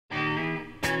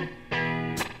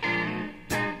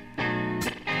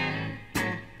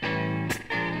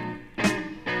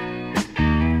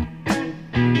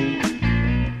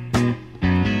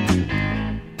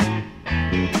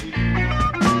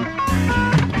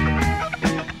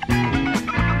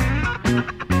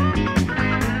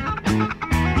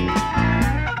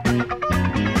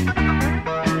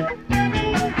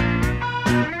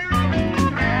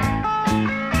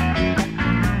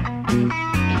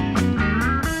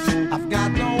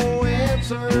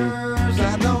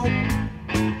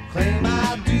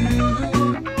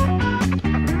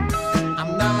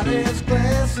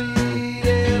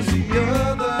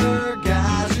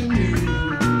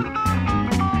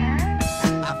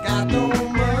got no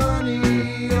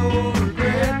money or a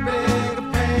great big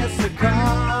fancy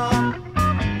car.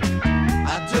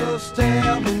 I just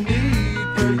have a need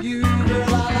for you,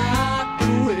 girl. I like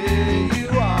the way you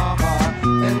are,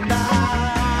 and I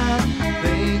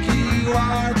think you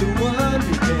are the one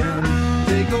who can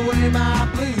take away my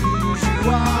blues. You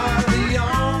are the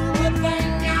only thing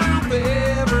I've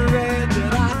ever had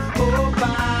that I hope I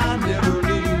never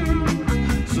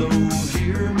lose. So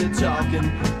hear me talking,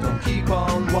 don't keep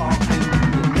on walking.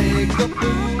 You make a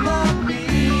fool of me,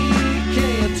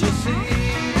 can't you see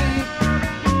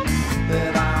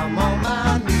that I'm on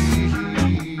my knees?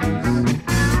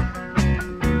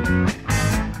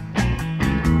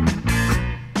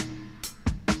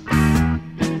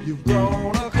 You've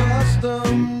grown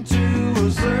accustomed to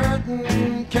a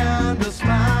certain kind of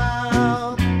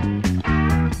smile.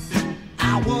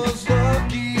 I was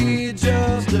lucky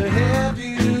just to have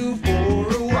you for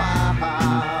a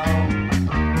while.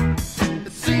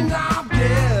 It seems I'm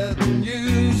getting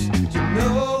used to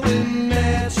knowing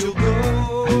that you'll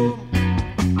go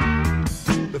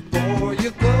before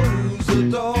you close the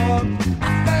door.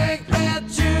 I think that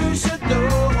you should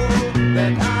know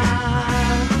that I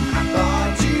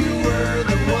thought you were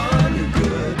the one who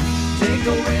could take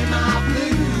away my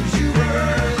blues. You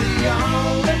were the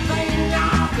only thing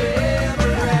I've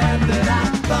ever had that I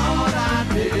thought I'd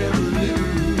never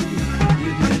lose.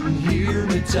 You didn't hear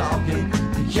me talking,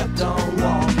 you kept on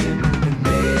walking and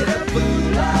made a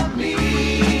fool of me.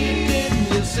 Didn't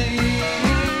you see?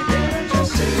 Didn't you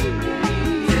see?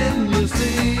 Didn't you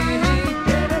see?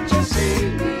 Didn't you see?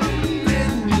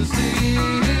 Didn't you see?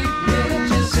 Didn't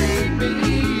you see me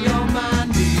on my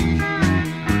knees?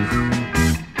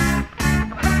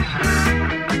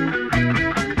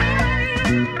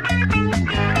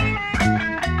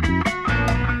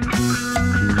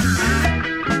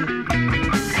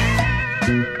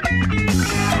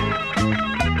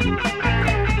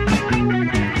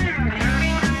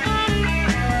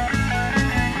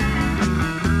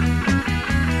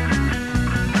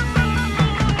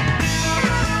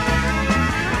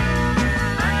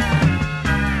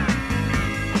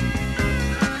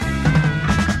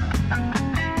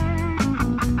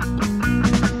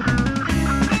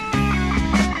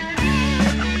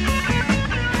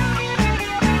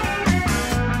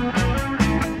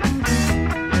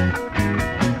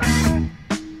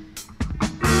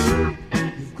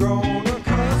 You've grown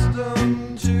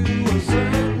accustomed to a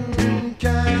certain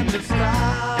kind of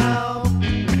style.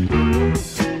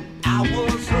 I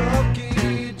was lucky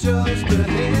just to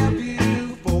have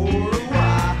you for a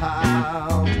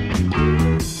while.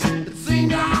 It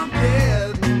seems I'm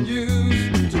getting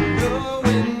used to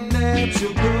knowing that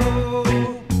you'll go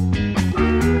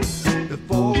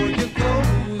before you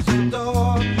close the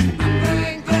door. I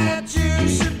think that you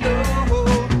should know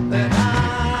that I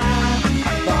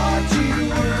thought you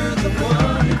were the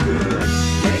one who could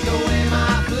take away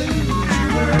my blues. You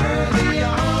were the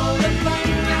only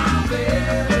thing I've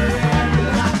ever had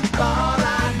that I thought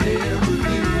I'd never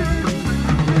lose.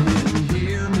 You didn't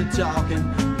hear me talking,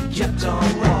 you kept on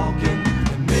walking.